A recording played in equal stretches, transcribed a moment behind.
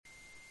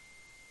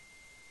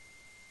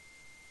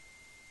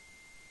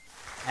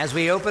As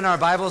we open our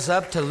Bibles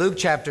up to Luke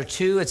chapter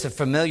 2, it's a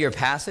familiar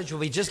passage.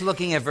 We'll be just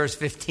looking at verse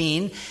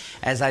 15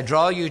 as I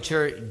draw your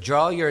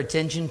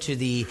attention to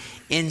the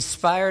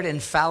inspired,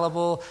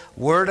 infallible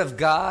Word of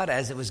God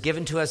as it was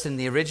given to us in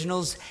the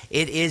originals.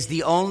 It is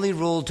the only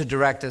rule to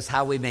direct us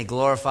how we may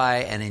glorify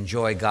and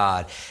enjoy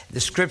God.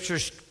 The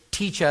Scriptures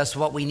teach us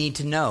what we need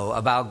to know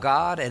about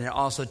God, and it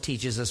also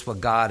teaches us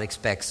what God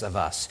expects of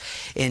us.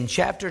 In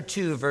chapter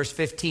 2, verse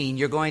 15,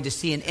 you're going to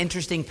see an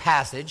interesting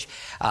passage.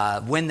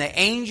 When the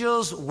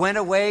angels went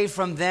away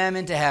from them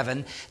into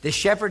heaven, the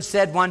shepherds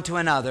said one to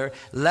another,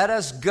 "Let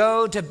us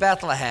go to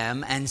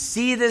Bethlehem and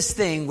see this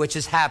thing which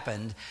has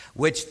happened,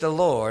 which the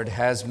Lord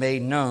has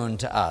made known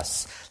to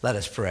us." Let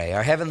us pray.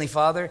 Our Heavenly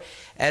Father,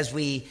 as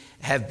we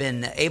have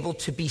been able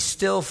to be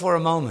still for a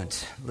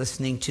moment,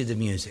 listening to the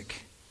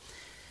music,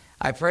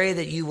 I pray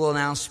that you will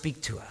now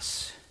speak to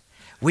us.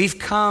 We've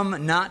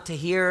come not to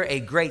hear a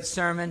great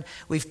sermon.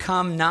 We've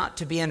come not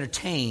to be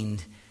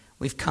entertained.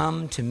 We've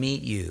come to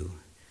meet you.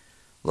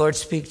 Lord,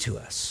 speak to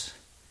us.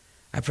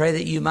 I pray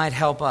that you might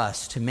help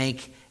us to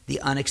make the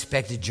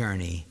unexpected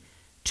journey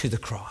to the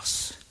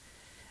cross.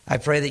 I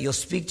pray that you'll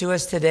speak to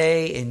us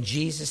today in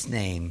Jesus'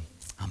 name.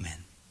 Amen.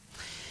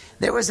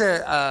 There was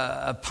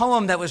a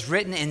poem that was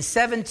written in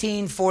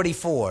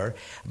 1744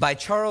 by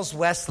Charles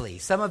Wesley.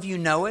 Some of you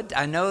know it.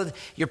 I know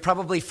you're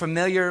probably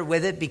familiar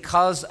with it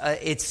because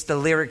it's the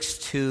lyrics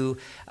to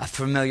a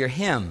familiar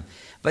hymn.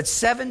 But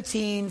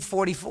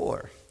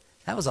 1744,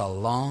 that was a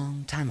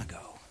long time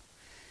ago.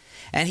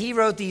 And he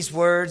wrote these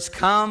words,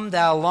 "Come,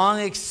 thou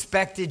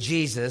long-expected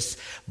Jesus,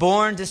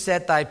 born to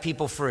set thy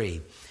people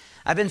free."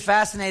 I've been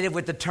fascinated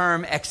with the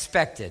term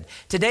expected.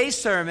 Today's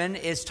sermon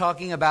is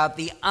talking about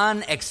the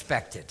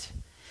unexpected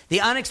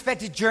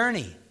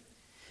journey.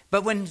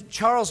 But when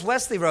Charles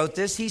Wesley wrote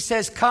this, he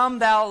says, "Come,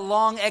 thou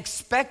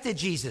long-expected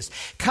Jesus.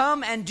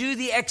 Come and do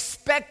the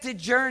expected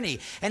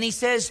journey." And he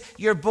says,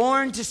 "You're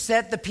born to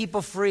set the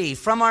people free.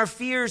 From our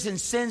fears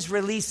and sins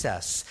release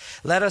us.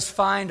 Let us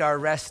find our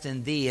rest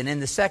in thee." And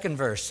in the second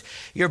verse,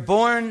 "You're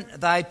born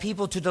thy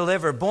people to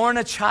deliver. Born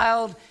a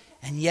child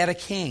and yet a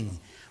king.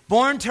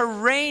 Born to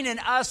reign in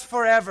us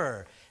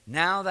forever.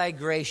 Now thy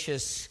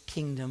gracious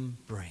kingdom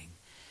bring."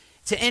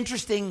 It's an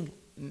interesting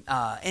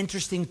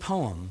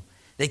poem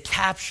that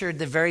captured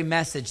the very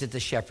message that the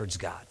shepherds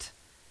got.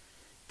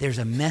 There's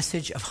a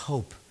message of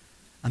hope,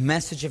 a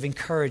message of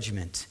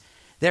encouragement.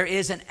 There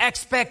is an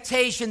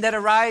expectation that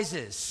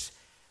arises.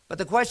 But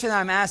the question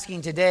I'm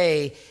asking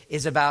today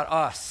is about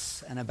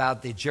us and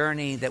about the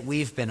journey that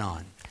we've been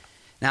on.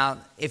 Now,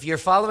 if you're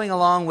following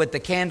along with the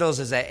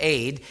candles as an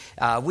aid,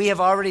 we have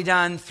already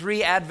done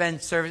 3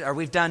 Advent services, or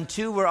we've done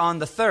 2, we're on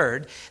the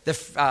 3rd.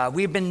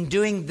 We've been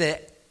doing the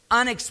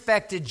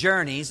unexpected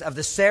journeys of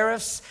the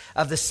seraphs,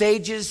 of the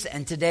sages,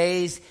 and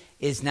today's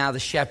is now the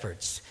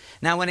shepherds.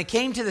 Now, when it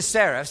came to the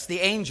seraphs, the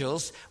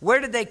angels,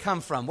 where did they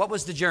come from? What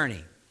was the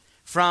journey?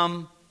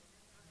 From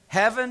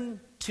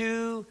heaven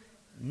to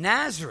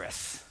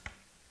Nazareth.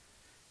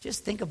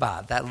 Just think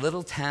about that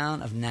little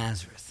town of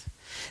Nazareth.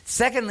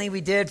 Secondly,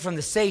 we did from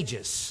the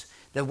sages,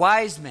 the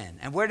wise men.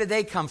 And where did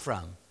they come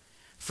from?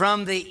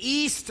 From the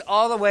east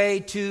all the way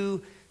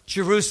to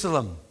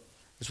Jerusalem,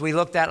 as we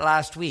looked at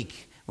last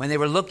week, when they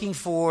were looking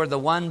for the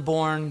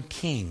one-born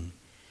king.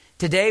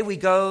 Today we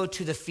go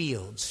to the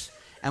fields,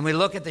 and we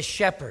look at the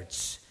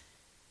shepherds.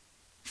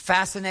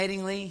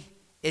 Fascinatingly,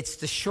 it's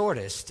the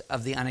shortest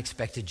of the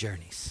unexpected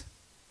journeys.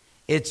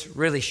 It's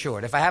really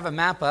short. If I have a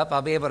map up,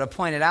 I'll be able to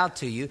point it out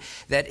to you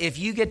that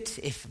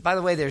by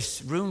the way,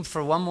 there's room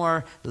for one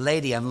more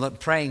lady I'm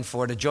praying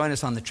for to join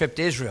us on the trip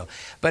to Israel.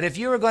 But if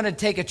you were going to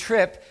take a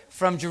trip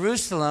from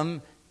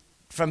Jerusalem,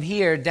 from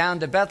here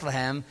down to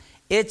Bethlehem,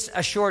 it's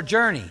a short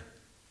journey.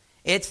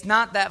 It's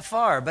not that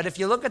far. But if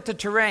you look at the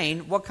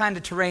terrain, what kind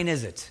of terrain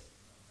is it?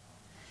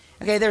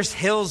 Okay, there's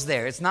hills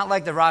there. It's not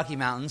like the Rocky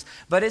Mountains,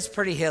 but it's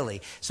pretty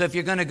hilly. So if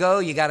you're going to go,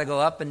 you got to go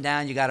up and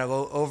down. You got to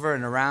go over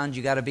and around.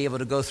 You got to be able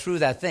to go through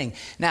that thing.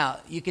 Now,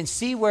 you can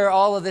see where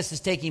all of this is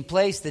taking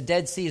place. The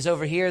Dead Sea is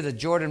over here, the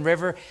Jordan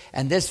River,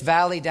 and this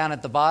valley down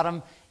at the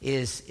bottom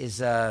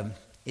is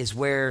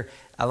where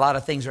a lot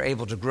of things are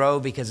able to grow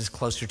because it's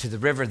closer to the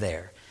river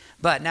there.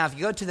 But now if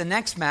you go to the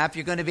next map,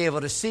 you're going to be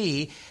able to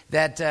see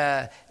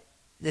that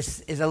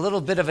this is a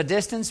little bit of a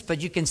distance, but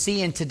you can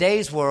see in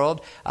today's world,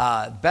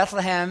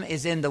 Bethlehem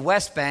is in the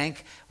West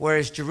Bank,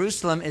 whereas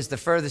Jerusalem is the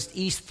furthest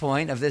east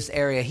point of this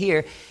area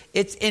here.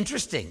 It's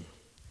interesting.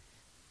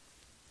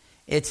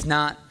 It's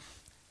not,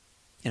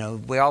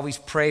 we always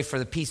pray for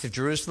the peace of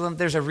Jerusalem.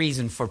 There's a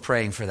reason for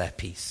praying for that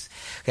peace.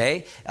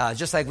 Okay?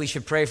 Just like we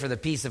should pray for the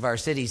peace of our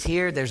cities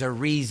here, there's a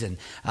reason.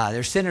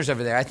 There's sinners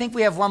over there. I think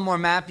we have one more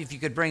map, if you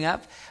could bring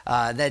up,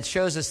 that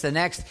shows us the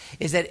next,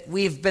 is that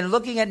we've been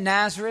looking at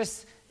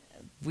Nazareth.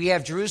 We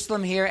have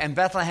Jerusalem here and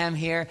Bethlehem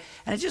here.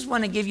 And I just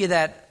want to give you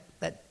that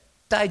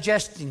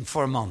digesting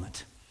for a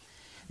moment.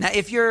 Now,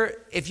 if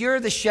you're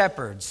the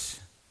shepherds,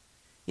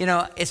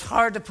 it's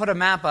hard to put a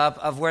map up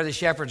of where the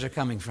shepherds are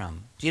coming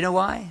from. Do you know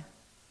why?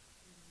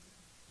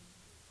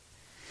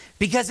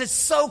 Because it's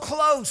so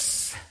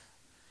close.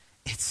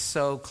 It's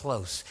so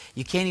close.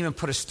 You can't even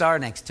put a star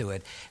next to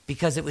it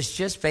because it was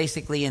just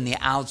basically in the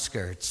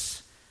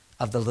outskirts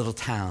of the little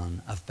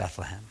town of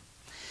Bethlehem.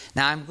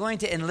 Now, I'm going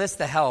to enlist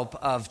the help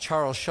of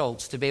Charles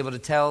Schultz to be able to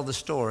tell the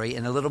story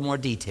in a little more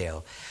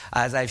detail.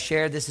 As I've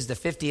shared, this is the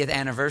 50th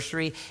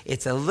anniversary.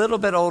 It's a little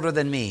bit older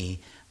than me,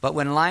 but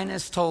when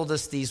Linus told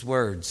us these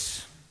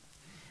words,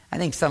 I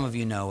think some of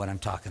you know what I'm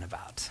talking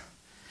about.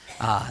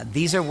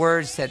 These are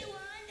words that...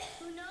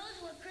 Who knows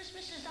what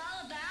Christmas is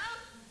all about?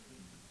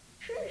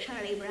 Sure,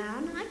 Charlie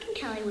Brown. I can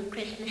tell you what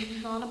Christmas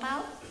is all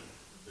about.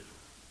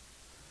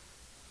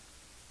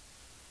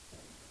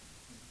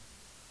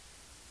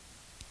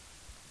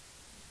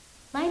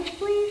 Lights,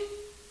 please.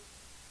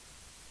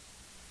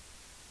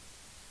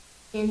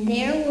 And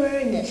there were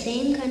in the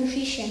same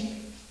country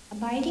shepherds,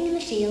 abiding in the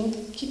field,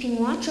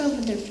 keeping watch over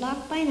their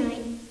flock by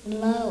night.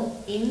 And lo,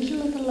 the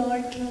angel of the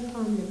Lord came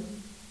upon them.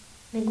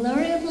 And the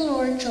glory of the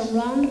Lord shone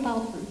round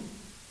about them.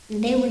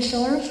 And they were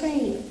sore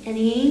afraid. And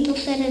the angel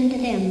said unto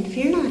them,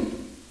 Fear not.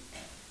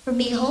 For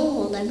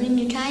behold, I bring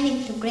you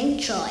tidings of great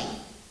joy,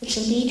 which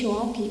shall be to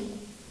all people.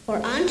 For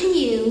unto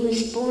you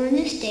is born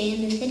this day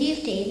in the city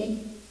of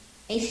David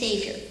a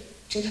Savior,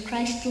 which is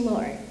Christ the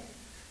Lord.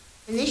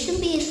 And this shall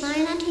be a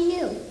sign unto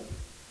you.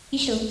 You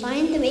shall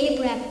find the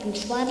babe wrapped in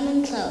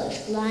swaddling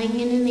clothes, lying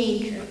in a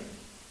manger.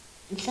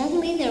 And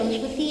suddenly there was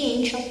with the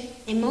angel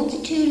a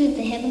multitude of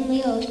the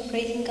heavenly host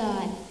praising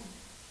God,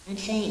 and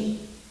saying,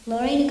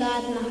 Glory to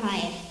God in the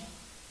highest,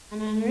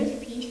 and on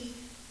earth peace,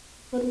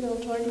 goodwill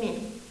toward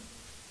men.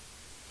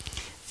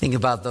 Think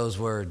about those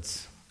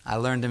words. I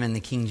learned them in the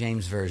King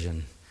James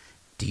Version.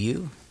 Do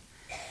you?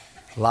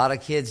 A lot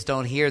of kids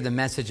don't hear the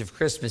message of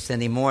Christmas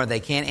anymore. They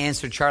can't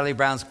answer Charlie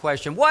Brown's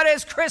question, what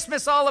is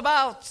Christmas all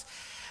about?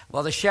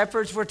 Well, the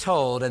shepherds were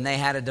told, and they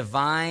had a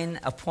divine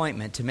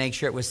appointment to make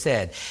sure it was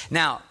said.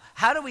 Now,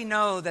 how do we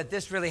know that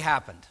this really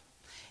happened?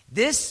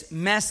 This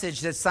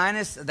message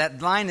that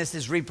Linus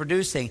is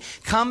reproducing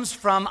comes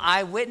from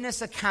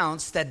eyewitness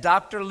accounts that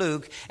Dr.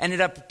 Luke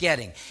ended up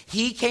getting.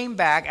 He came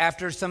back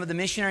after some of the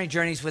missionary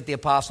journeys with the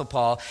Apostle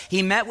Paul.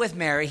 He met with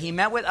Mary. He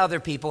met with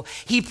other people.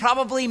 He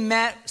probably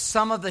met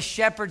some of the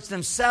shepherds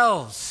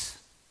themselves.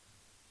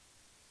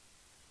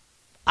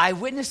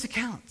 Eyewitness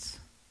accounts.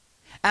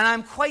 And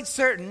I'm quite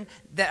certain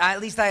that,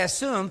 at least I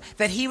assume,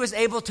 that he was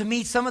able to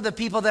meet some of the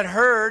people that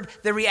heard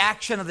the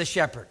reaction of the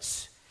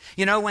shepherds.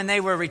 You know, when they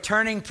were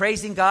returning,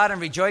 praising God and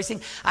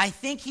rejoicing, I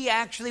think he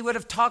actually would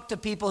have talked to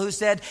people who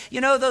said,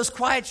 you know, those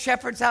quiet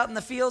shepherds out in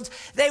the fields,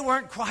 they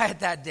weren't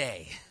quiet that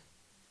day.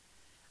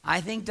 I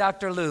think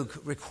Dr. Luke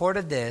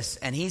recorded this,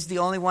 and he's the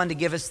only one to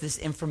give us this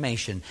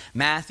information.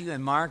 Matthew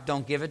and Mark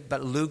don't give it,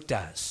 but Luke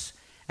does.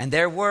 And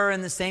there were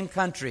in the same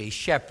country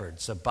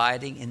shepherds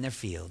abiding in their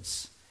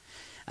fields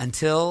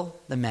until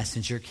the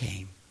messenger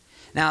came.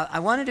 Now, I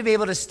wanted to be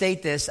able to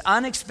state this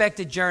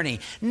unexpected journey.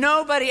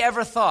 Nobody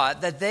ever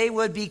thought that they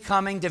would be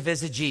coming to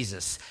visit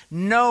Jesus.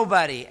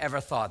 Nobody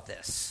ever thought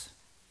this.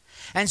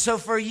 And so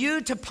for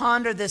you to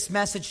ponder this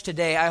message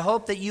today, I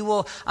hope that you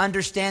will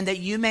understand that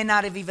you may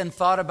not have even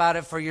thought about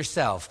it for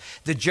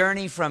yourself. The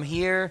journey from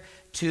here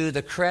to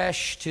the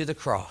creche to the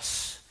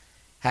cross.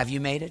 Have you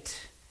made it?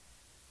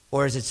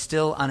 Or is it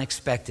still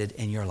unexpected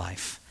in your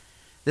life?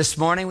 This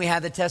morning we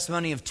had the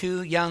testimony of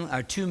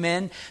two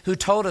men who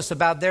told us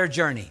about their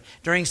journey.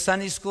 During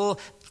Sunday school,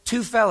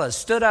 two fellas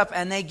stood up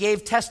and they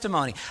gave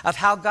testimony of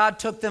how God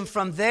took them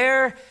from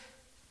there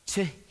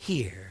to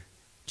here,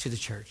 to the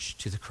church,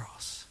 to the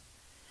cross.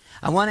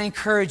 I want to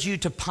encourage you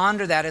to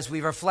ponder that as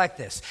we reflect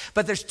this.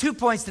 But there's 2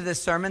 points to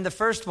this sermon. The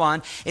first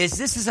one is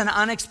this is an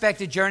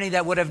unexpected journey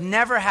that would have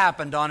never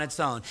happened on its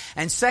own.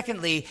 And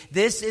secondly,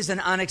 this is an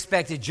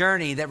unexpected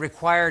journey that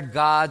required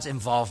God's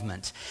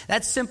involvement.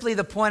 That's simply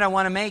the point I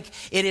want to make.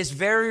 It is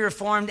very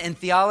reformed in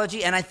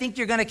theology, and I think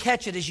you're going to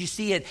catch it as you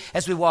see it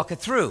as we walk it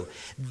through.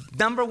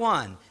 Number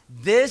one,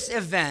 this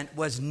event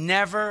was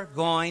never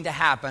going to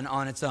happen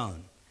on its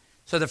own.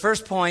 So the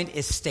first point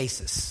is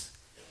stasis.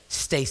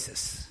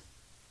 Stasis.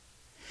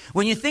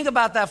 When you think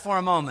about that for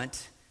a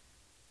moment,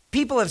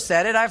 people have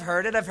said it, I've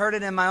heard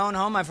it in my own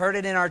home, I've heard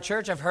it in our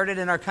church, I've heard it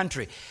in our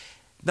country.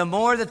 The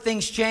more that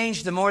things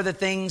change, the more that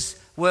things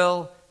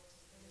will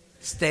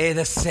stay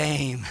the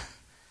same.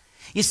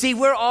 You see,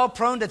 we're all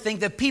prone to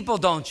think that people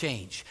don't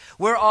change.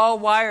 We're all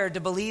wired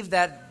to believe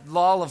that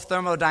law of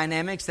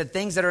thermodynamics, that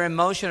things that are in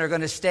motion are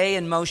going to stay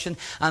in motion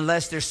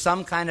unless there's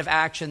some kind of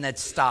action that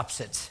stops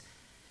it.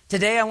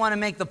 Today I want to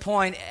make the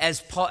point,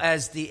 as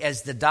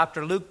the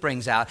Dr. Luke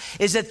brings out,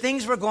 is that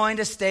things were going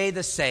to stay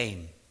the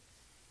same.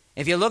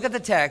 If you look at the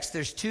text,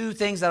 there's two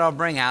things that I'll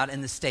bring out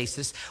in the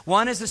stasis.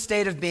 One is a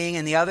state of being,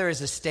 and the other is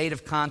a state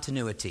of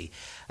continuity,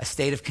 a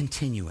state of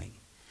continuing.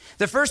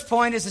 The first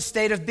point is a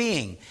state of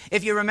being.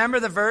 If you remember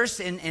the verse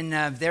in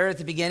there at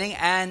the beginning,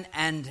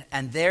 and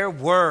there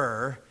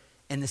were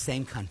in the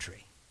same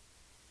country.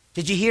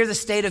 Did you hear the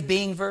state of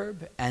being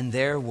verb? And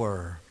there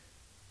were.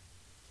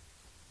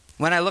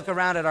 When I look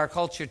around at our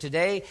culture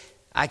today,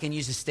 I can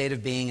use a state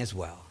of being as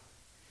well.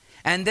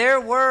 And there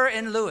were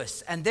in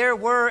Lewis, and there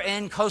were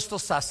in coastal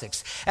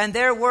Sussex, and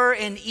there were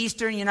in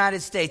eastern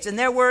United States, and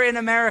there were in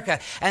America,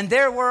 and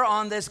there were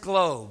on this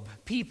globe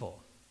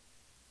people.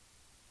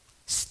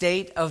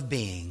 State of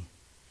being.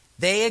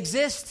 They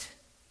exist.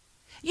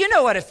 You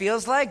know what it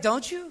feels like,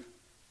 don't you?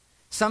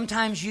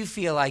 Sometimes you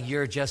feel like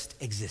you're just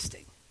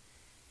existing.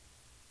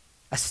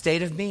 A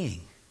state of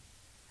being.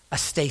 A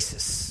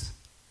stasis.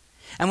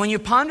 And when you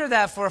ponder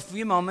that for a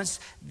few moments,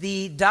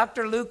 the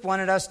Dr. Luke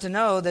wanted us to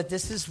know that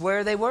this is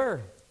where they were.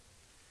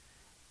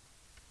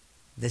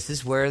 This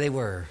is where they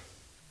were.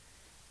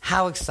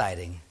 How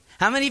exciting.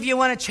 How many of you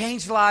want to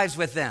change lives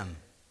with them?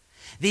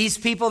 These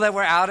people that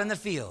were out in the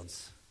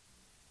fields.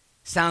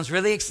 Sounds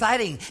really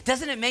exciting.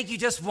 Doesn't it make you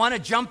just want to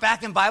jump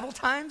back in Bible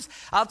times?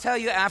 I'll tell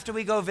you, after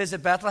we go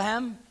visit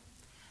Bethlehem,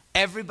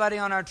 everybody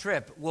on our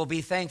trip will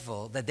be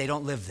thankful that they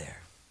don't live there.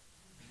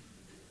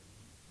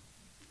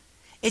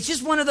 It's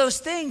just one of those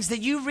things that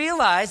you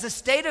realize, the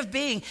state of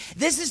being,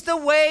 this is the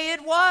way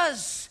it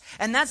was.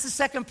 And that's the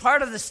second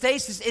part of the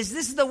stasis, is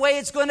this is the way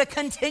it's going to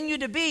continue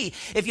to be.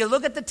 If you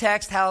look at the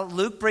text, how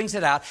Luke brings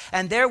it out,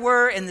 and there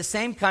were in the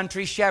same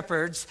country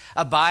shepherds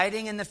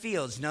abiding in the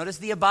fields. Notice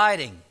the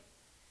abiding.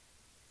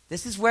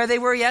 This is where they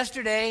were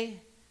yesterday.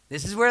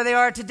 This is where they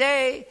are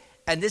today.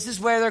 And this is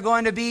where they're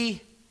going to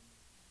be.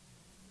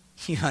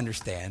 You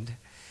understand.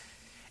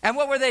 And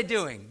what were they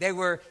doing? They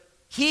were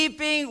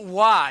keeping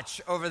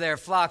watch over their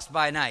flocks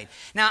by night.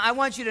 Now, I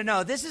want you to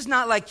know, this is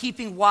not like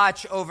keeping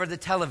watch over the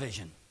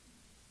television,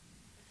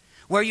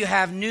 where you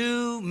have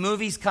new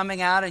movies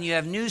coming out and you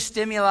have new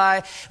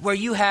stimuli, where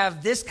you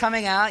have this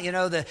coming out, you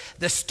know,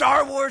 the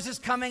Star Wars is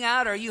coming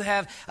out, or you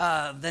have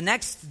the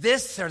next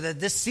this or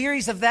this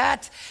series of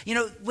that. You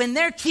know, when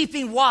they're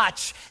keeping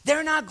watch,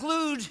 they're not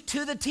glued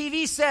to the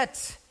TV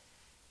set.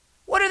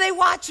 What are they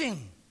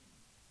watching?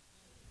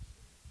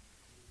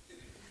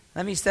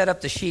 Let me set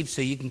up the sheep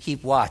so you can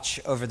keep watch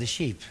over the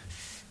sheep.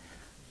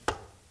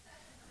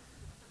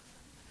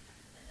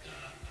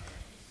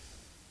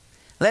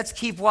 Let's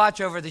keep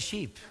watch over the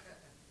sheep.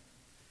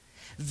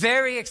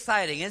 Very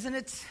exciting, isn't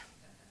it?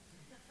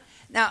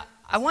 Now,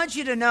 I want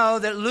you to know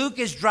that Luke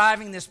is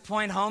driving this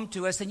point home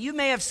to us, and you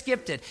may have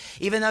skipped it,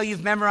 even though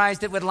you've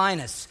memorized it with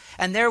Linus.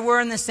 And there were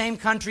in the same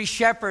country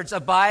shepherds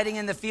abiding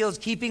in the fields,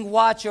 keeping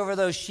watch over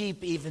those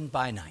sheep even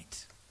by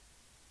night.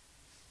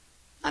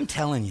 I'm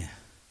telling you.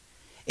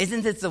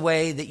 Isn't it the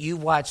way that you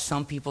watch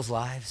some people's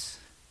lives?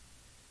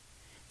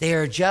 They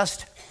are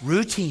just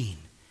routine.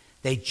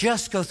 They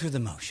just go through the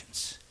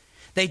motions.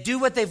 They do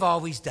what they've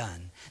always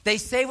done. They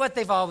say what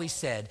they've always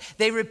said.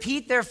 They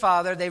repeat their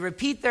father. They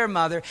repeat their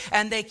mother.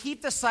 And they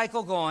keep the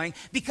cycle going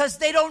because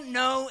they don't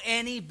know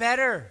any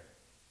better.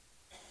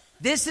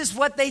 This is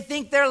what they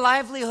think their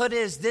livelihood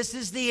is. This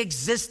is the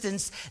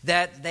existence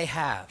that they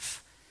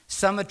have.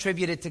 Some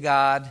attribute it to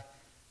God.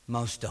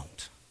 Most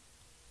don't.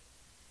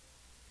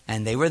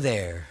 And they were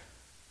there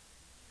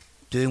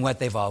doing what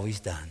they've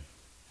always done.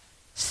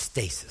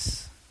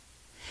 Stasis.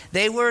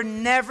 They were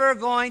never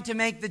going to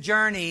make the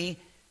journey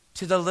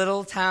to the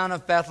little town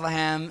of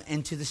Bethlehem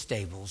into the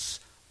stables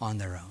on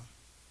their own.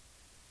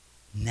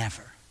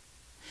 Never.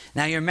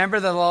 Now you remember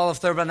the law of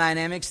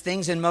thermodynamics.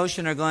 Things in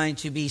motion are going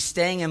to be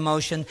staying in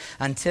motion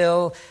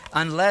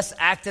unless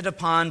acted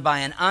upon by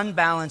an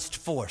unbalanced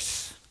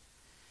force.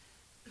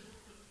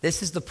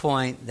 This is the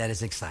point that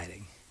is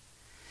exciting.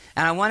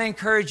 And I want to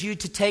encourage you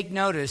to take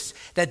notice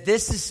that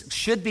this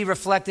should be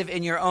reflective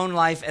in your own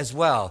life as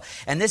well.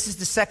 And this is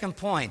the second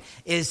point,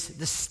 is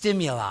the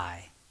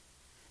stimuli.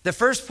 The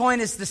first point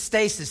is the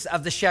stasis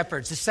of the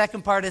shepherds. The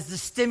second part is the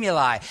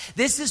stimuli.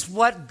 This is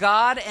what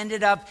God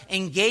ended up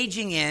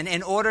engaging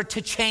in order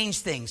to change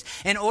things,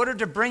 in order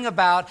to bring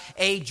about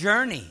a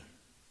journey,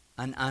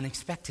 an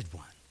unexpected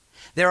one.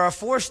 There are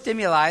 4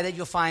 stimuli that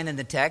you'll find in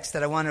the text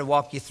that I want to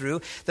walk you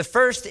through. The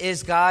first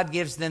is God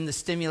gives them the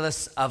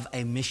stimulus of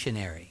a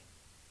missionary.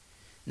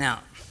 Now,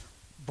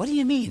 what do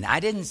you mean? I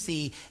didn't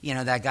see,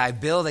 that guy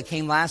Bill that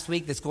came last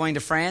week that's going to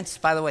France.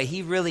 By the way,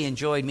 he really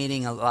enjoyed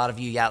meeting a lot of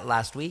you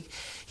last week.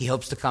 He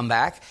hopes to come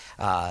back.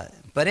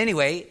 But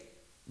anyway,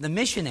 the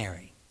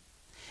missionary.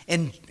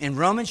 In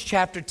Romans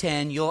chapter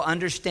 10, you'll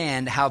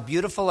understand how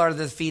beautiful are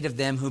the feet of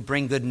them who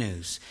bring good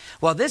news.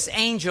 Well, this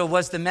angel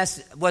was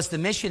the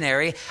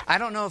missionary. I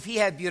don't know if he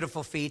had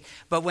beautiful feet,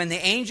 but when the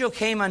angel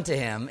came unto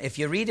him, if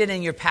you read it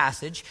in your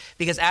passage,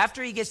 because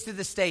after he gets through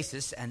the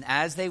stasis, and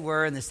as they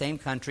were in the same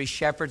country,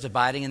 shepherds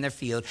abiding in their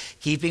field,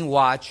 keeping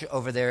watch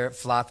over their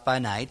flock by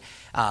night,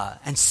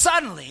 and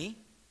suddenly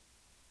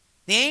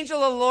the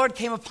angel of the Lord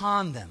came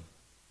upon them.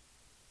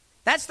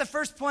 That's the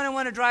first point I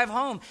want to drive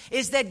home,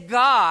 is that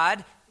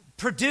God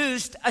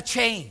produced a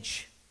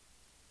change.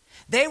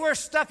 They were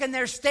stuck in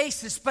their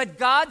stasis, but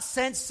God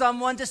sent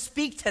someone to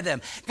speak to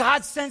them.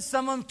 God sent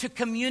someone to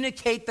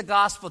communicate the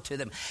gospel to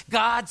them.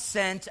 God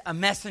sent a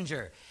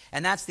messenger,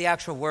 and that's the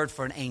actual word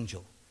for an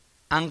angel.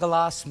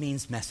 Angelos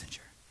means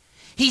messenger.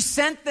 He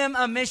sent them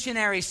a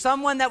missionary,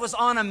 someone that was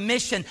on a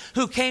mission,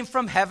 who came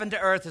from heaven to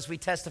earth, as we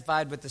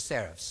testified with the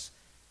seraphs.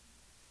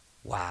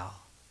 Wow.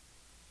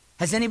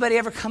 Has anybody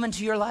ever come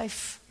into your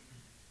life?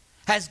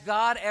 Has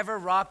God ever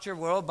rocked your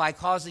world by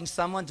causing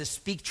someone to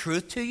speak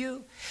truth to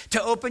you?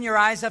 To open your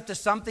eyes up to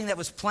something that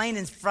was plain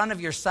in front of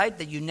your sight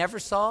that you never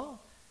saw?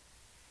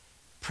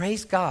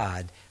 Praise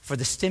God for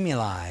the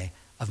stimuli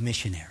of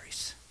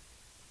missionaries.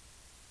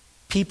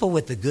 People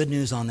with the good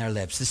news on their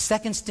lips. The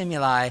second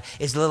stimuli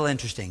is a little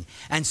interesting.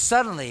 And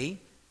suddenly,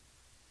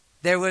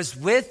 there was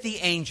with the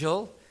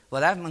angel,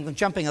 well, I'm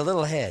jumping a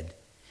little ahead.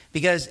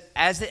 Because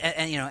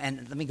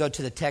and let me go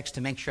to the text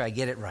to make sure I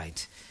get it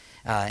right.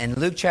 In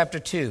Luke chapter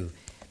 2.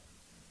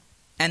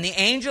 And the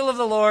angel of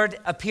the Lord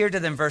appeared to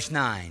them, verse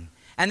 9.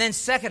 And then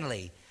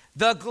secondly,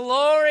 the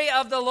glory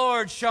of the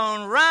Lord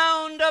shone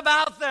round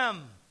about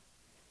them.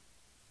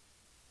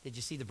 Did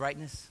you see the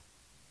brightness?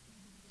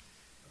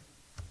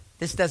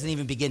 This doesn't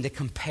even begin to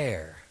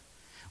compare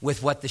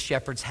with what the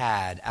shepherds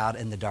had out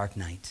in the dark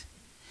night.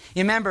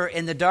 You remember,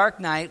 in the dark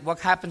night, what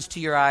happens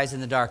to your eyes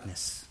in the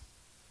darkness?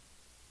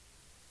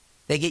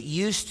 They get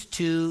used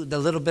to the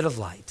little bit of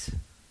light.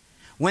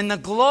 When the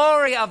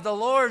glory of the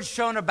Lord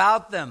shone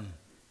about them,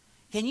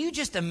 can you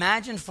just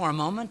imagine for a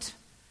moment?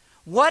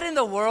 What in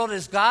the world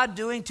is God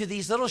doing to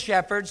these little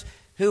shepherds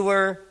who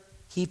were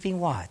keeping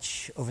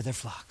watch over their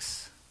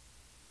flocks?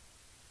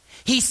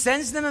 He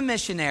sends them a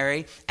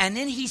missionary, and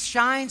then he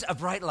shines a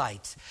bright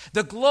light.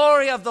 The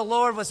glory of the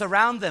Lord was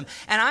around them.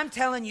 And I'm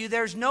telling you,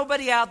 there's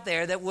nobody out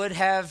there that would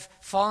have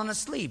fallen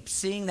asleep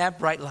seeing that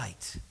bright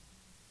light.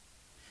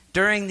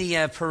 During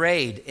the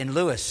parade in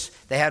Lewis,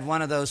 they had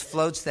one of those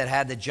floats that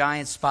had the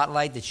giant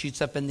spotlight that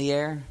shoots up in the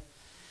air.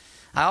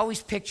 I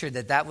always pictured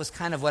that was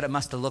kind of what it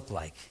must have looked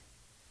like.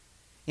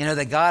 You know,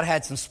 that God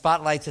had some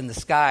spotlights in the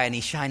sky and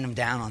he shined them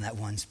down on that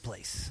one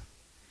place.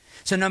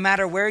 So no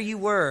matter where you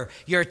were,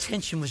 your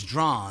attention was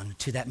drawn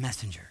to that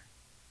messenger.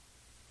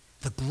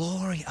 The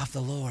glory of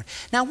the Lord.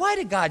 Now, why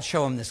did God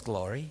show him this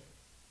glory?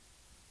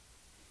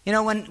 You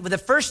know, when the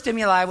first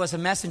stimuli was a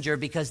messenger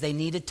because they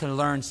needed to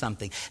learn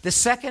something. The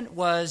second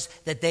was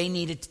that they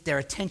needed their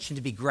attention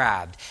to be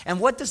grabbed.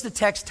 And what does the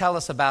text tell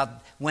us about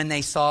when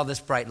they saw this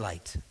bright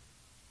light?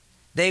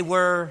 They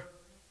were,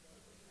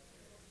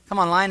 come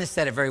on, Linus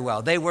said it very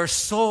well. They were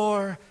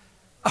sore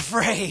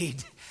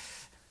afraid.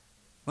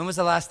 When was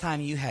the last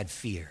time you had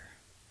fear?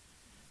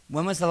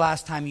 When was the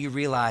last time you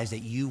realized that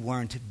you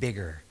weren't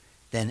bigger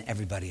than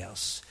everybody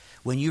else?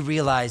 When you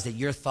realized that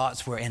your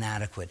thoughts were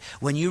inadequate,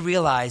 when you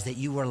realized that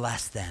you were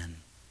less than.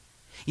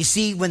 You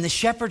see, when the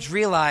shepherds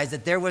realized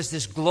that there was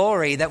this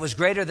glory that was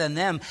greater than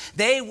them,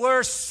 they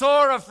were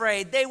sore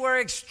afraid. They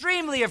were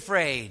extremely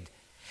afraid.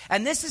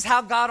 And this is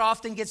how God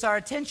often gets our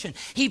attention.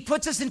 He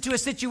puts us into a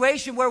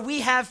situation where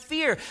we have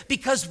fear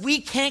because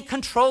we can't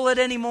control it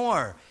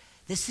anymore.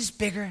 This is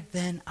bigger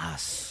than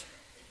us.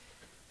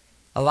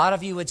 A lot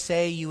of you would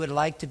say you would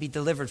like to be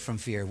delivered from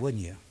fear,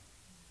 wouldn't you?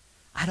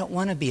 I don't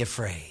want to be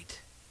afraid.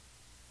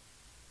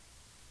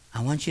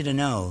 I want you to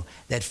know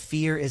that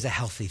fear is a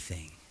healthy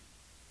thing.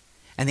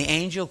 And the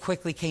angel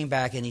quickly came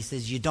back and he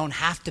says, you don't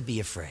have to be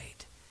afraid.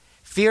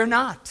 Fear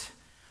not.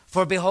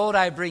 For behold,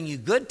 I bring you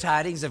good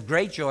tidings of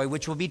great joy,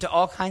 which will be to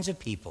all kinds of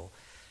people.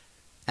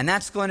 And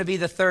that's going to be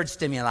the third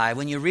stimuli.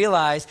 When you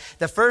realize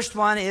the first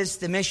one is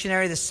the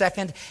missionary, the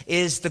second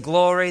is the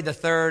glory, the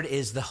third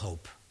is the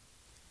hope.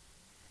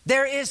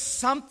 There is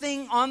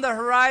something on the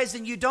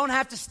horizon. You don't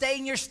have to stay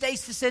in your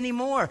stasis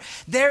anymore.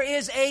 There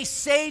is a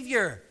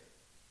Savior.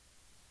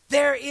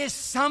 There is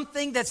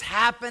something that's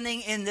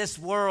happening in this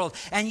world,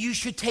 and you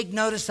should take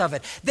notice of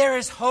it. There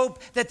is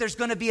hope that there's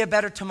going to be a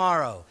better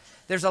tomorrow.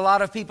 There's a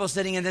lot of people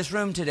sitting in this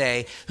room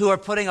today who are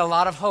putting a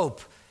lot of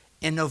hope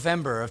in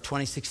November of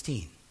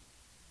 2016.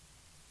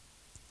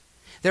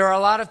 There are a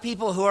lot of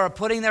people who are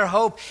putting their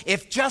hope,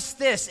 if just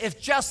this, if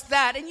just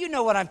that, and you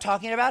know what I'm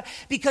talking about,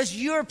 because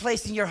you're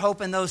placing your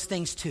hope in those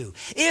things too.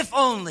 If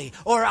only,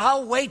 or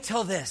I'll wait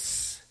till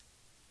this.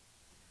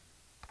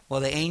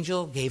 Well, the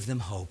angel gave them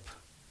hope.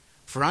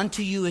 For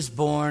unto you is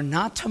born,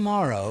 not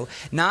tomorrow,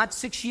 not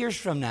 6 years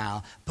from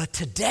now, but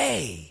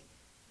today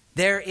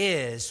there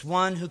is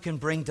one who can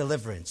bring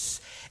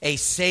deliverance, a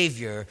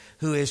Savior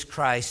who is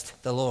Christ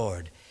the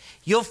Lord.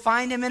 You'll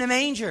find him in a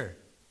manger.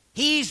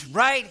 He's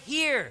right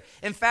here.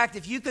 In fact,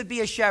 if you could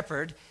be a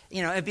shepherd,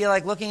 you know, it'd be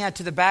like looking out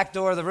to the back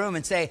door of the room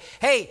and say,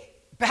 hey,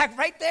 back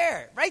right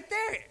there, right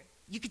there.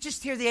 You could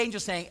just hear the angel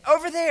saying,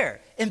 over there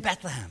in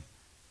Bethlehem.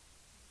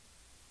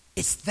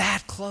 It's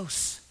that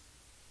close.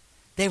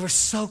 They were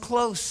so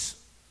close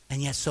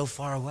and yet so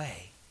far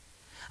away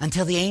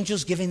until the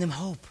angel's giving them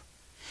hope.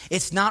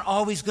 It's not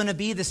always going to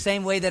be the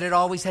same way that it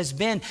always has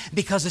been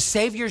because a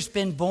Savior's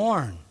been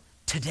born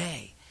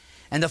today.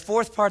 And the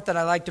fourth part that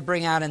I like to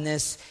bring out in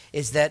this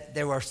is that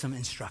there were some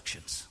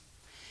instructions.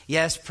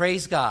 Yes,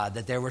 praise God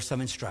that there were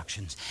some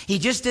instructions. He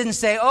just didn't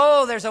say,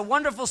 oh, there's a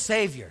wonderful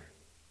Savior.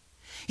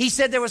 He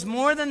said there was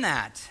more than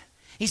that.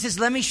 He says,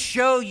 let me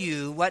show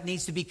you what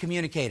needs to be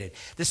communicated.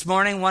 This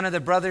morning, one of the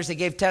brothers that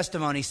gave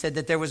testimony said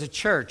that there was a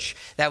church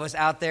that was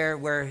out there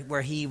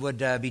where he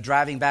would be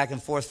driving back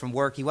and forth from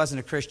work. He wasn't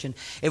a Christian.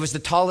 It was the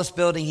tallest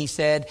building, he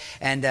said.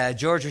 And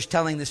George was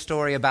telling the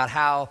story about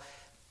how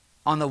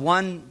on the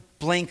one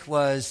blink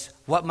was,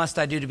 what must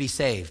I do to be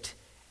saved?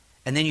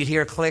 And then you'd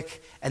hear a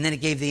click, and then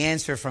it gave the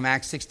answer from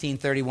Acts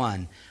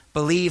 16:31.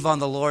 Believe on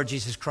the Lord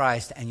Jesus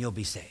Christ and you'll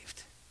be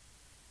saved.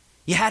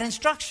 You had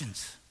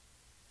instructions.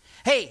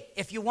 Hey,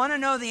 if you want to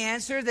know the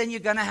answer, then you're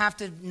going to have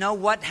to know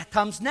what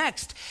comes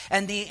next.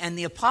 And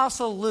the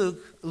apostle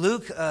Luke,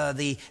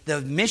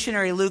 the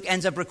missionary Luke,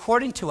 ends up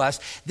recording to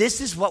us,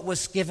 this is what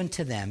was given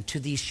to them,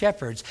 to these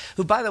shepherds,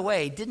 who, by the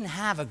way, didn't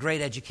have a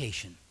great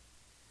education.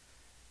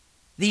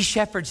 These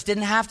shepherds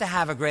didn't have to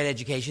have a great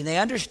education. They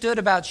understood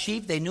about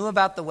sheep. They knew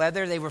about the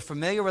weather. They were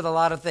familiar with a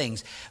lot of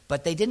things.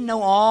 But they didn't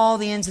know all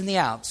the ins and the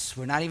outs.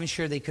 We're not even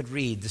sure they could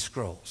read the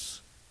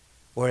scrolls,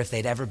 or if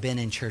they'd ever been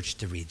in church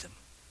to read them.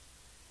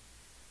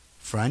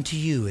 For unto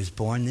you is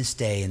born this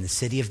day in the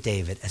city of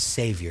David a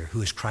Savior,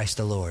 who is Christ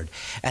the Lord.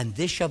 And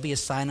this shall be a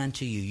sign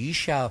unto you. You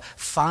shall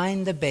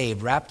find the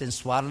babe wrapped in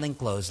swaddling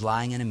clothes,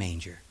 lying in a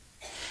manger.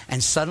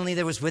 And suddenly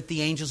there was with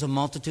the angels a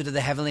multitude of the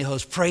heavenly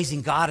host,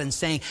 praising God and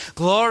saying,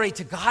 Glory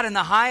to God in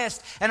the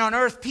highest, and on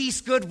earth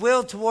peace,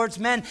 goodwill towards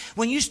men.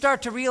 When you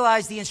start to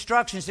realize the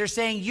instructions, they're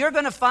saying, you're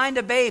going to find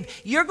a babe.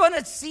 You're going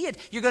to see it.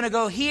 You're going to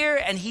go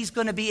here, and he's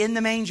going to be in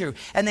the manger.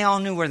 And they all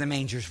knew where the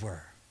mangers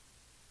were.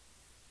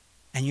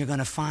 And you're going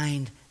to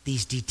find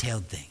these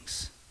detailed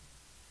things.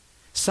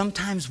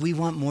 Sometimes we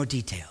want more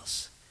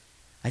details.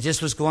 I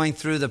just was going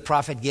through the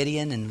prophet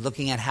Gideon and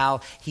looking at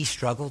how he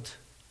struggled.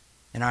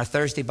 In our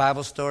Thursday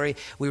Bible story,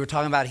 we were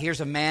talking about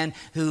here's a man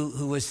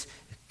who was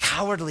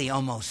cowardly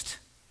almost.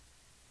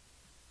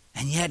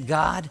 And yet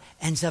God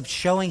ends up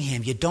showing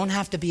him, you don't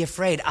have to be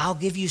afraid. I'll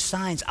give you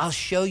signs. I'll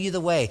show you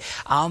the way.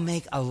 I'll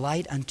make a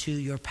light unto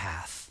your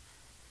path.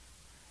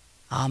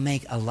 I'll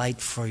make a light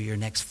for your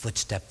next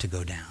footstep to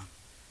go down.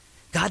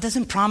 God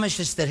doesn't promise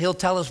us that he'll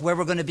tell us where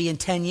we're going to be in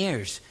 10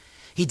 years.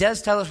 He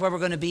does tell us where we're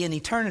going to be in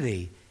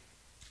eternity.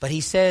 But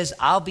he says,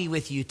 I'll be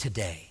with you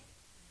today.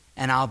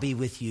 And I'll be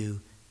with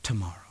you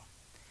tomorrow.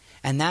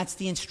 And that's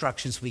the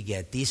instructions we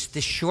get. This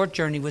short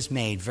journey was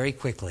made very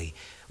quickly.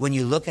 When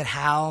you look at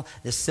how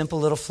this simple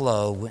little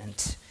flow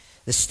went.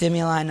 The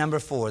stimuli number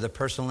 4, the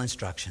personal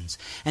instructions.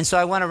 And so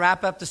I want to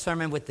wrap up the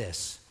sermon with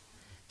this.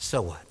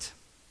 So what?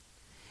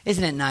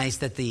 Isn't it nice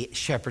that the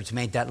shepherds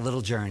made that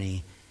little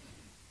journey?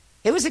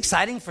 It was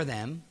exciting for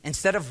them.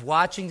 Instead of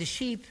watching the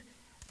sheep,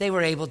 they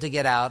were able to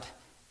get out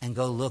and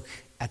go look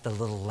at the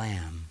little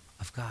Lamb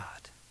of God.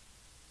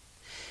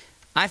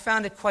 I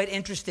found it quite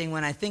interesting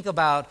when I think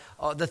about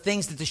the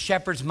things that the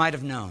shepherds might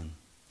have known.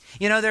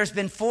 You know, there's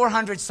been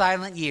 400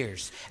 silent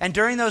years. And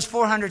during those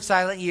 400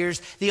 silent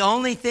years, the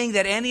only thing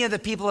that any of the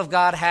people of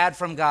God had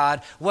from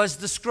God was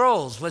the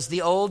scrolls, was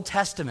the Old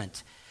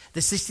Testament.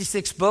 The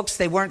 66 books,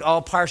 they weren't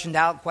all portioned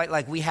out quite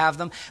like we have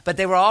them, but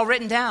they were all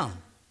written down.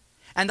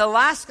 And the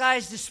last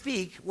guys to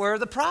speak were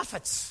the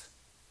prophets.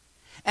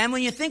 And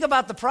when you think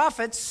about the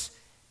prophets,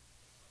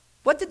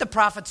 what did the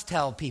prophets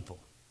tell people?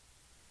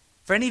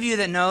 For any of you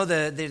that know,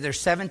 there's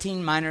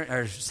 17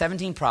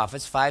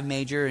 prophets, 5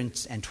 major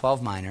and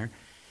 12 minor.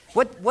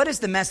 What is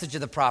the message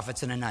of the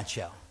prophets in a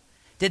nutshell?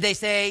 Did they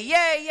say,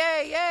 yay,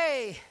 yay,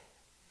 yay?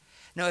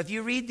 No, if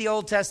you read the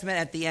Old Testament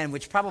at the end,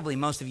 which probably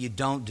most of you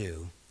don't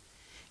do,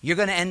 you're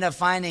going to end up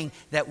finding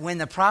that when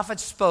the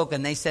prophets spoke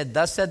and they said,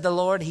 thus said the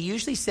Lord, he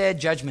usually said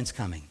judgment's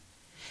coming.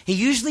 He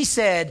usually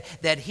said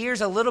that here's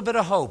a little bit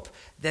of hope,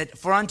 that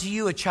for unto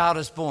you a child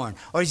is born.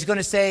 Or he's going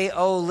to say,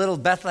 oh, little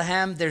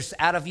Bethlehem, there's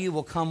out of you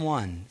will come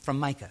one, from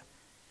Micah.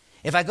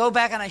 If I go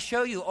back and I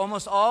show you,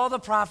 almost all the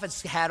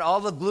prophets had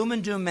all the gloom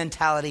and doom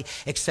mentality,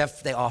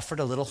 except they offered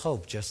a little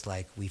hope, just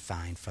like we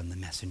find from the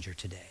messenger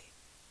today.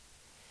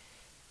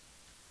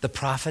 The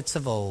prophets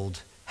of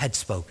old had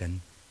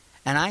spoken.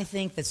 And I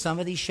think that some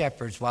of these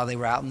shepherds, while they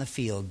were out in the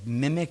field,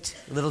 mimicked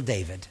little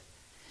David.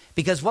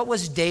 Because what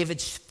was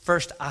David's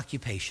first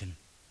occupation?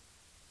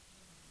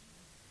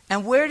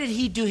 And where did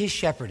he do his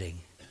shepherding?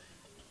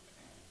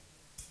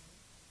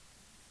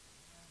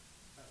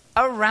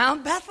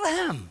 Around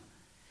Bethlehem.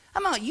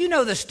 You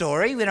know the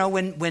story. You know,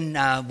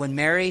 when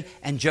Mary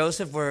and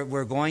Joseph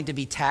were going to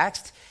be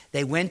taxed,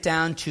 they went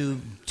down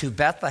to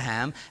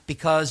Bethlehem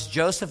because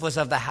Joseph was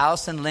of the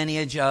house and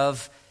lineage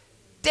of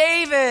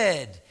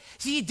David.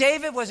 See,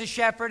 David was a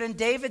shepherd, and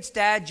David's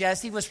dad,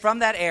 Jesse, was from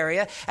that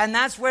area, and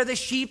that's where the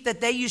sheep that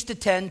they used to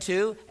tend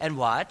to and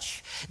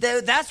watch,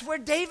 that's where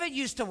David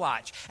used to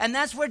watch, and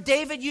that's where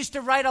David used to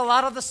write a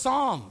lot of the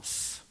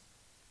Psalms,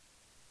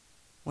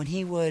 when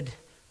he would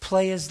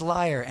play his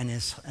lyre and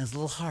his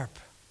little harp,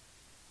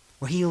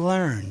 where he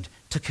learned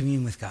to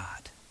commune with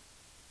God.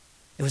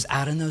 It was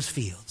out in those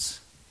fields.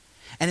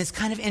 And it's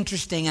kind of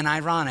interesting and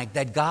ironic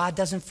that God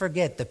doesn't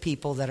forget the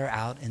people that are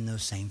out in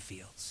those same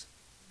fields.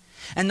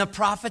 And the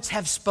prophets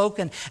have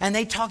spoken, and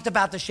they talked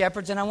about the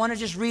shepherds. And I want to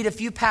just read a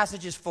few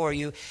passages for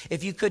you.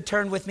 If you could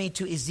turn with me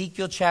to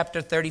Ezekiel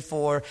chapter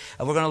 34.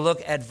 We're going to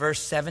look at verse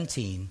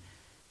 17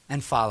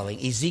 and following.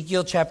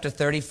 Ezekiel chapter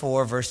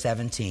 34, verse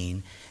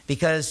 17.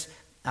 Because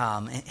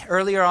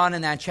Earlier on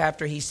in that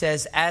chapter, he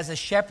says, as a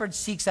shepherd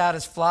seeks out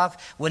his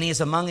flock when he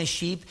is among his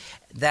sheep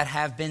that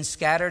have been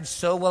scattered,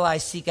 so will I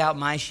seek out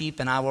my sheep,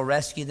 and I will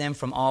rescue them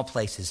from all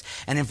places.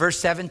 And in verse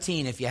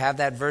 17, if you have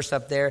that verse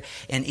up there,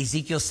 in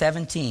Ezekiel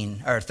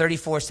 17, or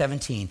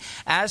 34:17,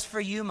 as for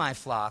you, my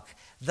flock,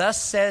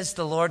 thus says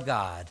the Lord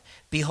God,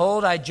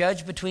 behold, I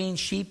judge between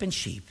sheep and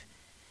sheep.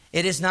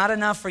 It is not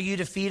enough for you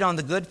to feed on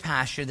the good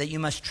pasture, that you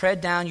must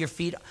tread down your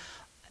feet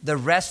the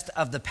rest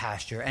of the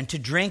pasture, and to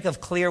drink of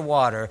clear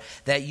water,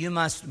 that you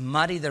must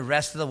muddy the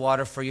rest of the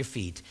water for your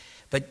feet.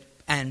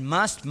 And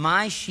must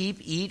my sheep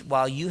eat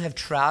while you have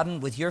trodden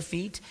with your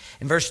feet?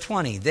 In verse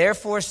 20,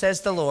 therefore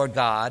says the Lord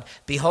God,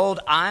 behold,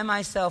 I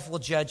myself will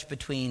judge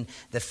between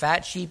the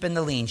fat sheep and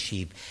the lean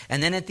sheep.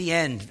 And then at the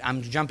end,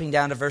 I'm jumping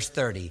down to verse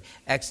 30,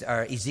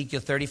 Ezekiel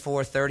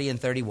 34, 30 and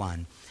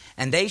 31.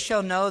 And they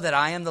shall know that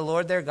I am the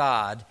Lord their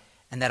God,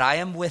 and that I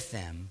am with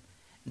them,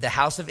 the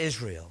house of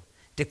Israel,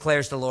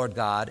 declares the Lord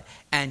God,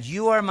 and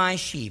you are my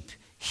sheep,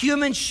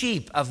 human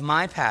sheep of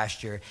my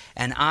pasture,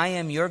 and I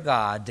am your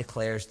God,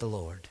 declares the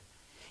Lord.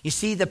 You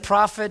see, the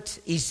prophet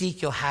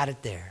Ezekiel had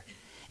it there.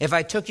 If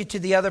I took you to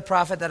the other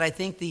prophet that I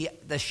think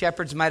the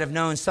shepherds might have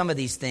known some of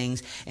these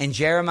things, in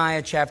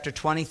Jeremiah chapter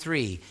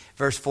 23,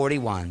 verse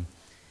 41,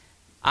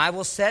 I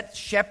will set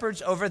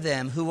shepherds over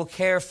them who will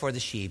care for the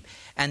sheep,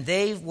 and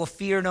they will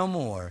fear no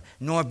more,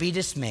 nor be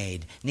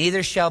dismayed.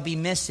 Neither shall they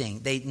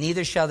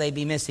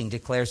be missing,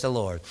 declares the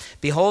Lord.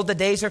 Behold, the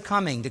days are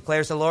coming,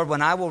 declares the Lord,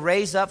 when I will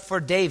raise up for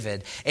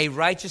David a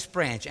righteous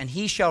branch, and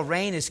he shall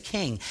reign as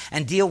king,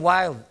 and deal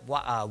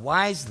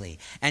wisely,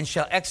 and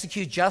shall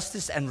execute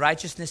justice and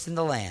righteousness in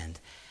the land,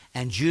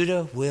 and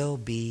Judah will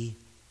be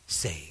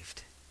saved.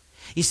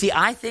 You see,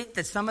 I think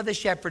that some of the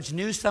shepherds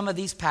knew some of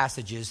these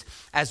passages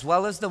as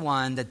well as the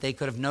one that they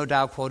could have no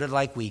doubt quoted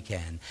like we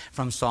can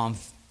from Psalm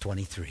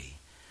 23.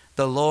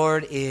 The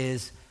Lord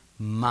is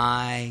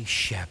my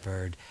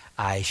shepherd,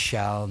 I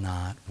shall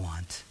not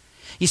want.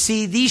 You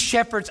see, these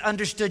shepherds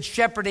understood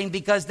shepherding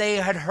because they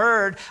had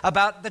heard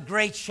about the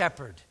great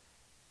shepherd.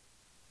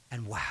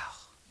 And wow,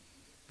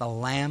 the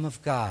Lamb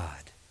of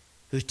God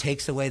who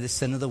takes away the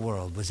sin of the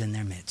world was in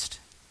their midst.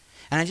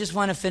 And I just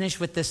want to finish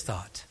with this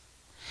thought.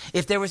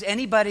 If there was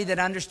anybody that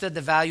understood the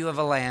value of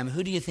a lamb,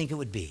 who do you think it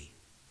would be?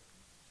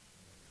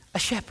 A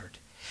shepherd.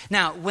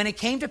 Now, when it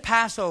came to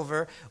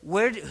Passover,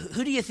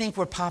 who do you think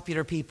were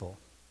popular people?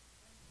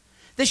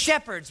 The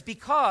shepherds,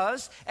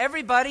 because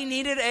everybody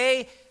needed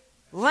a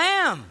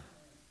lamb.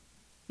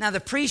 Now,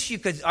 the priests, you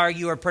could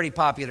argue, are pretty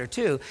popular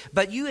too.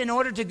 But in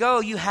order to go,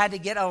 you had to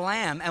get a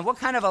lamb. And what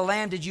kind of a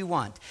lamb did you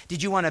want?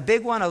 Did you want a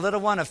big one, a little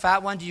one, a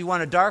fat one? Did you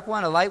want a dark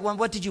one, a light one?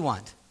 What did you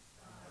want?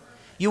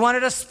 You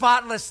wanted a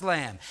spotless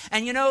lamb.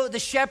 And you know, the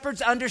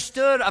shepherds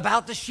understood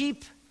about the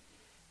sheep.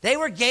 They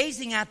were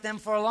gazing at them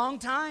for a long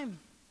time.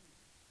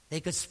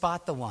 They could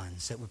spot the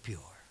ones that were pure.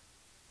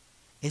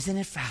 Isn't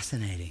it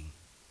fascinating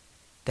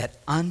that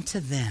unto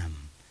them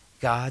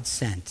God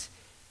sent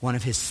one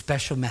of his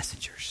special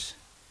messengers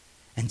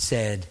and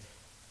said,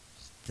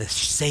 the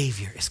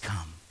Savior is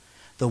come.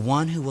 The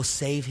one who will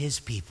save his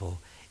people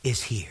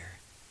is here.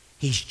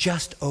 He's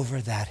just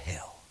over that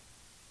hill.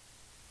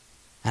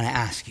 And I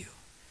ask you,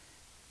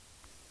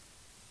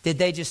 did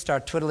they just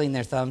start twiddling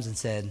their thumbs and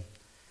said,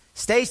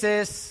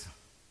 stasis,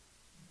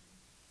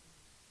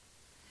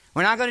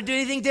 we're not going to do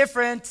anything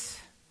different?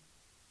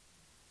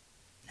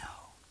 No.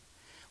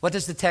 What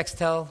does the text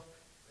tell?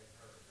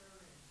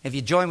 If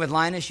you join with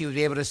Linus, you would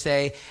be able to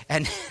say,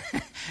 and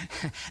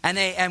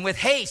with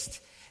haste,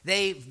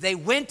 they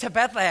went to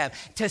Bethlehem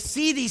to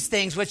see these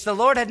things which the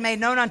Lord had made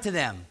known unto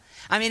them.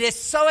 I mean, it's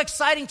so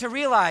exciting to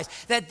realize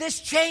that this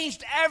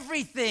changed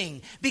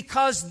everything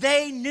because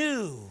they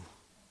knew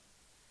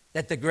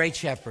that the great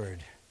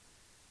shepherd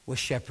was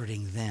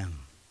shepherding them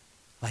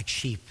like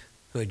sheep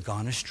who had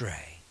gone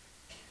astray,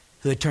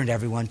 who had turned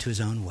everyone to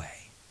his own way.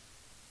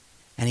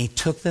 And he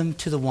took them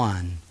to the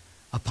one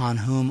upon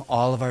whom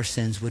all of our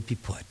sins would be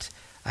put.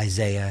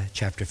 Isaiah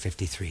chapter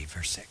 53,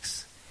 verse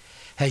 6.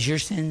 Has your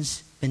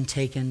sins been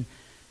taken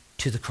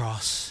to the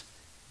cross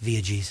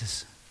via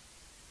Jesus?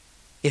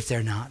 If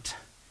they're not,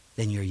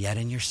 then you're yet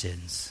in your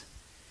sins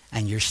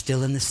and you're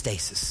still in the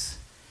stasis.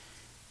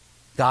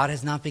 God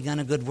has not begun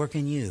a good work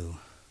in you,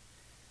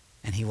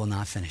 and he will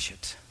not finish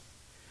it.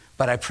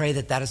 But I pray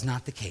that that is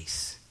not the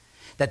case.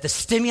 That the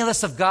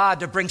stimulus of God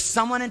to bring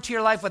someone into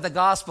your life with the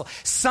gospel,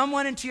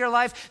 someone into your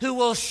life who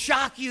will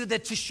shock you,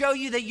 that to show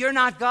you that you're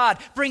not God,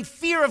 bring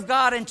fear of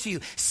God into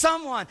you,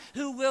 someone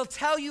who will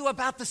tell you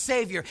about the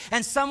Savior,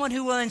 and someone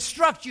who will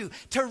instruct you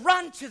to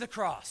run to the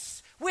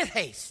cross with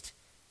haste.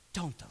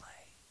 Don't delay.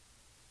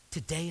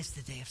 Today is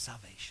the day of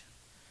salvation.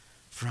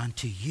 For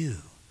unto you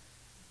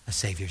a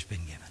Savior's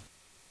been given.